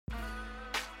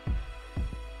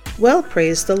Well,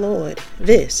 praise the Lord.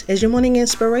 This is your morning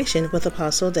inspiration with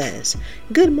Apostle Des.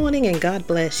 Good morning and God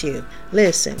bless you.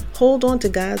 Listen, hold on to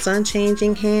God's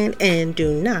unchanging hand and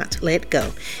do not let go.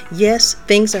 Yes,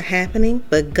 things are happening,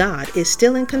 but God is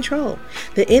still in control.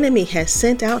 The enemy has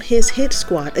sent out his hit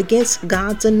squad against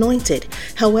God's anointed.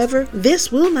 However,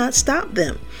 this will not stop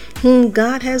them. Whom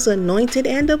God has anointed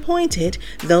and appointed,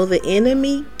 though the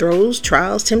enemy throws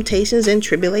trials, temptations, and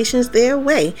tribulations their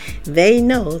way, they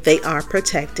know they are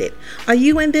protected. Are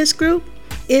you in this group?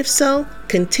 If so,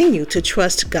 continue to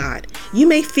trust God. You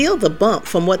may feel the bump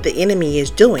from what the enemy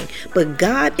is doing, but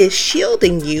God is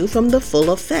shielding you from the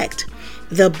full effect.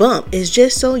 The bump is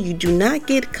just so you do not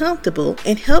get comfortable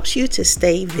and helps you to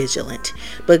stay vigilant.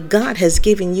 But God has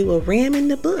given you a ram in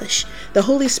the bush. The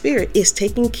Holy Spirit is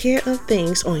taking care of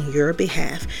things on your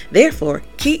behalf. Therefore,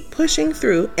 keep pushing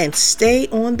through and stay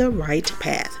on the right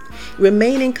path.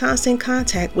 Remain in constant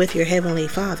contact with your Heavenly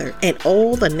Father, and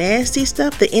all the nasty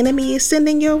stuff the enemy is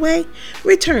sending your way,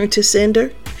 return to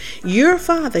sender. Your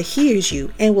Father hears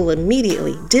you and will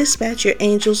immediately dispatch your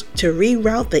angels to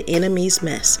reroute the enemy's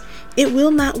mess. It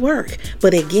will not work,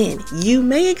 but again, you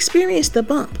may experience the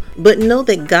bump, but know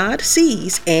that God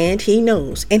sees and He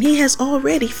knows, and He has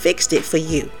already fixed it for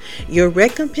you. Your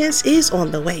recompense is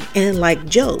on the way, and like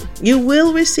Job, you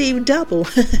will receive double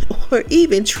or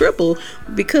even triple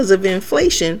because of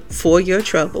inflation for your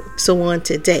trouble. So on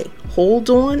today, hold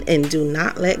on and do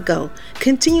not let go.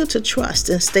 Continue to trust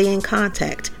and stay in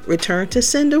contact. Return to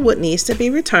sender what needs to be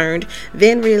returned,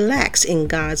 then relax in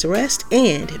God's rest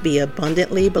and be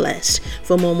abundantly blessed.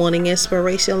 For more morning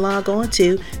inspiration, log on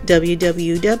to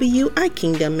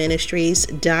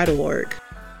www.ikingdomministries.org.